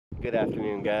Good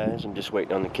afternoon, guys. I'm just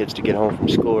waiting on the kids to get home from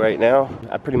school right now.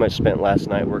 I pretty much spent last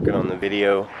night working on the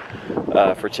video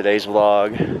for today's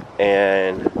vlog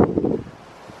and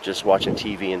just watching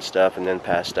TV and stuff, and then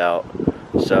passed out.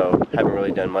 So haven't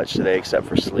really done much today except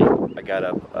for sleep. I got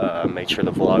up, made sure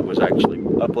the vlog was actually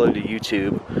uploaded to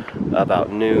YouTube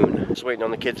about noon. Just waiting on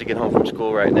the kids to get home from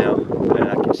school right now, and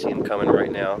I can see them coming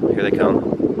right now. Here they come.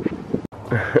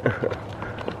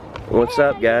 What's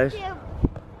up, guys?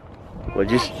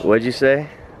 What'd you say?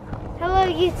 Hello,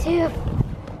 YouTube.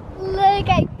 Look,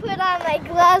 I put on my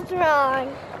gloves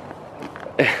wrong.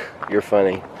 You're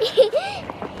funny.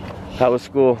 How was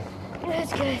school? It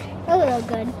was good. A little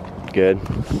good. Good.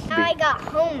 Now I got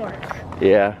homework.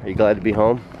 Yeah, are you glad to be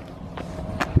home?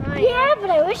 Yeah, but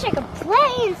I wish I could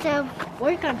play instead of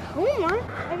work on homework.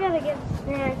 I gotta get a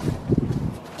snack.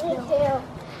 Me too.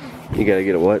 You gotta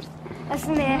get a what? A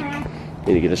snack.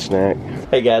 Need to get a snack.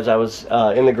 Hey guys, I was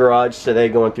in the garage today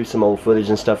going through some old footage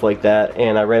and stuff like that,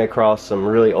 and I ran across some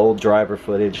really old driver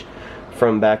footage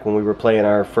from back when we were playing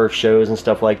our first shows and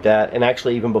stuff like that, and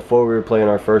actually even before we were playing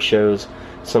our first shows,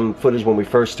 some footage when we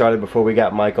first started before we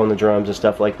got Mike on the drums and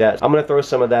stuff like that. I'm gonna throw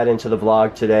some of that into the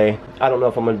vlog today. I don't know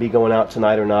if I'm gonna be going out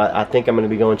tonight or not. I think I'm gonna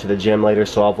be going to the gym later,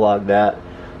 so I'll vlog that,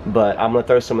 but I'm gonna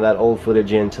throw some of that old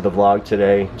footage into the vlog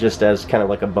today just as kind of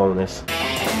like a bonus.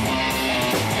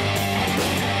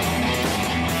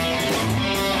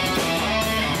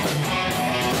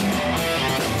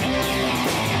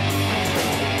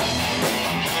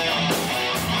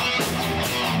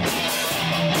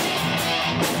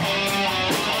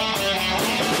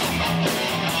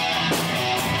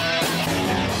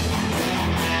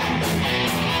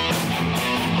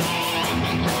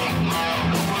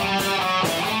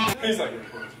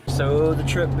 So the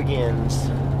trip begins.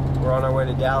 We're on our way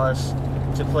to Dallas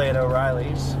to play at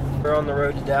O'Reilly's. We're on the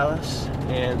road to Dallas,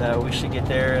 and we should get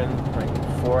there in like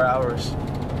 4 hours.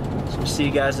 So we'll see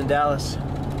you guys in Dallas.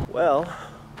 Well,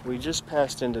 we just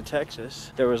passed into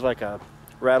Texas. There was like a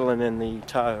rattling in the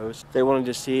Tahoes. They wanted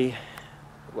to see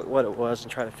what it was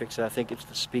and try to fix it. I think it's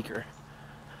the speaker.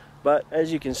 But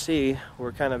as you can see,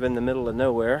 we're kind of in the middle of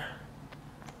nowhere.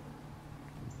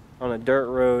 On a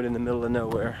dirt road in the middle of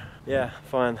nowhere. Yeah,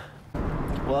 fun.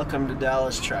 Welcome to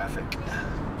Dallas traffic.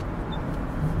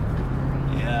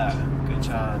 Yeah, good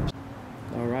times.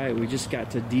 Alright, we just got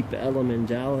to Deep Ellum in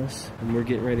Dallas, and we're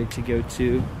getting ready to go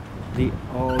to the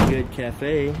All Good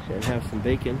Cafe and have some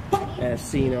bacon, as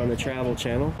seen on the Travel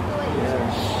Channel.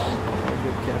 Yes, All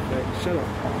Good Cafe. Shut up.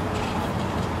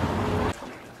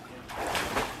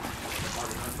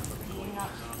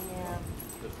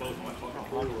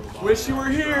 Wish you were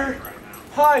here.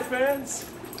 Hi, fans.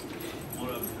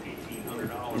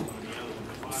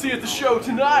 See you at the show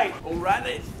tonight.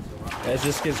 O'Reilly. As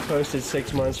this gets posted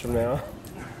 6 months from now,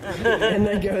 and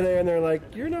they go there and they're like,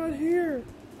 "You're not here."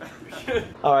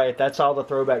 Alright, that's all the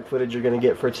throwback footage you're going to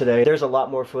get for today. There's a lot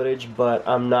more footage, but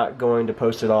I'm not going to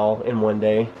post it all in one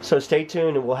day. So stay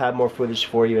tuned and we'll have more footage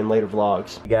for you in later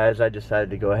vlogs. Guys, I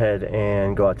decided to go ahead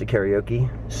and go out to karaoke.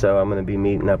 So I'm going to be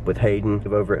meeting up with Hayden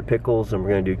over at Pickles, and we're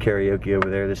going to do karaoke over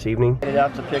there this evening. Headed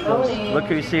out to Pickles. Look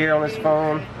who's here on his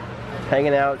phone.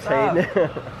 Hanging out, it's Hayden.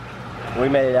 We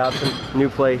made it out to a new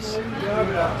place.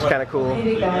 It's kind of cool.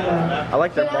 I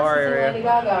like their bar area.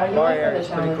 Bar area is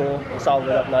pretty cool. It's all lit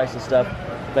up nice and stuff.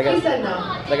 They got a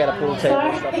pool table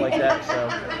and stuff like that. So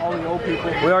all the old people.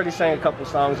 We already sang a couple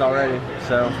songs already,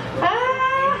 so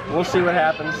we'll see what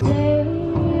happens.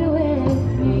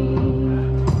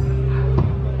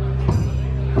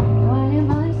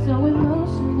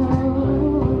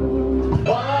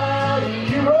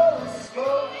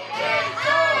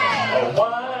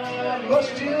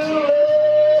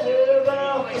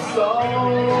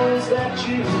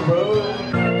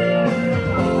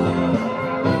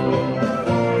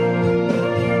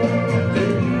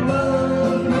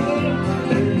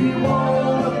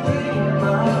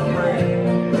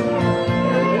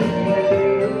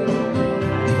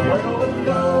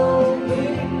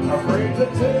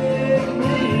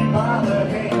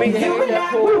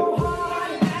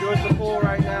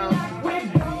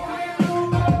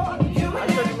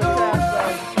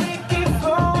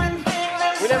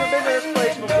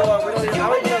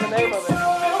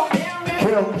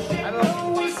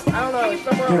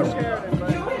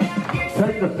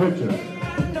 Take the picture.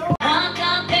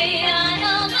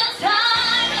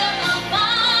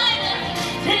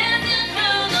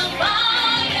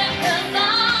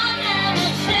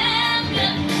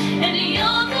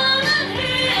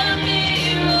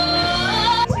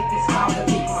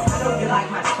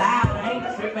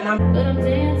 But I'm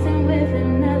dancing with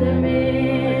another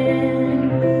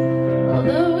man.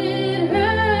 Although it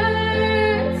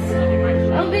hurts,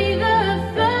 I'll be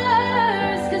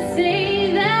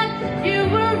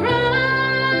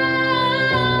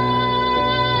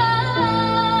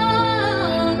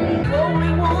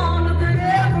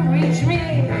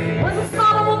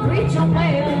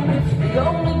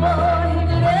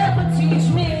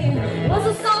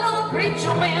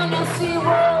preacher man, you'll see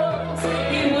what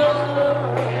he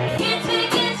was. Kitty,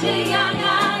 kitty, ya,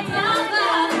 ya, ya, da,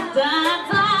 da,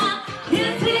 da.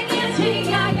 Kitty, kitty,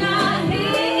 ya, ya,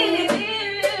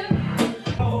 here.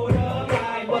 Hold up,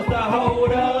 like, what's the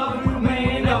hold up?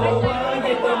 Man over,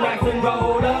 get the racks and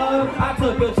rolled up. I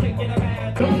took a chick in a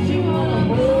bath. Don't you wanna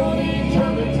hold each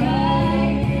other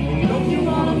tight? Don't you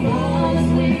wanna fall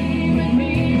asleep with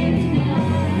me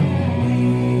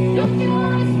tonight? Don't you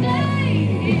wanna stay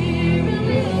here a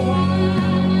little while?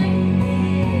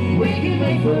 We can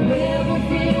make forever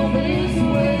feel this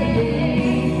way.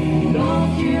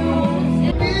 Don't you wanna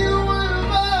stay?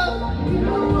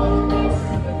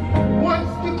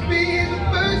 Wants to be the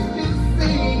first to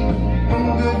say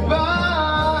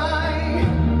goodbye.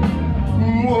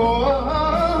 Whoa.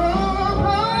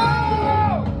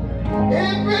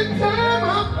 Every time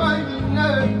I find a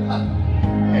nerve,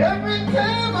 every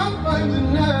time I find a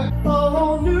nerve. A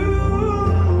whole new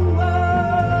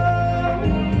world,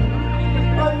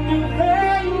 a new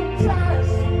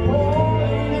fantastic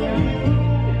point of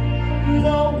view.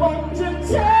 No one to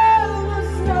tell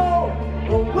us no,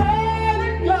 or where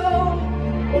to go,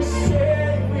 or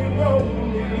say we're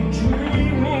only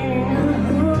dreaming.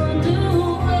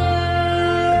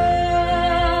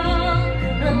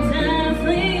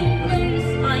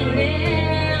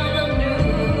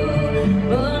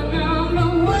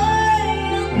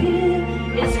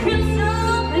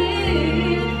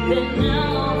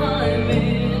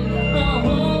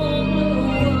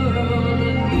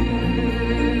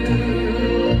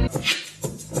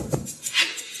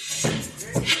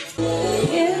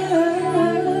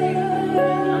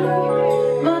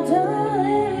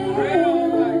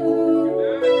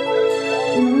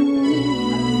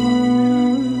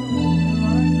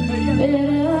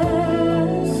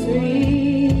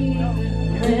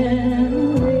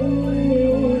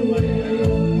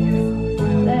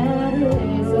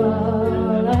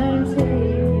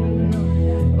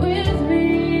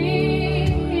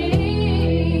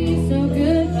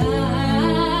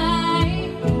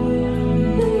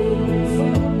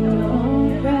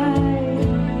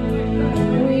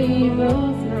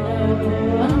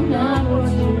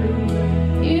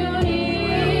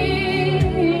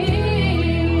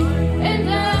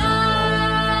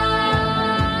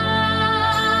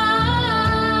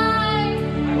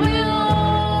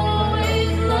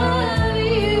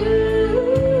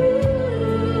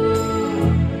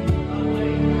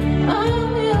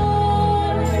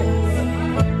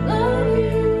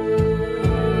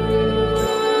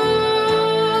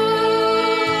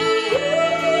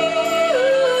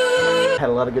 Had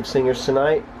a lot of good singers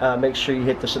tonight. Make sure you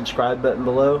hit the subscribe button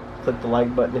below, click the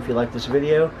like button if you like this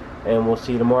video, and we'll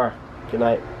see you tomorrow. Good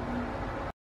night.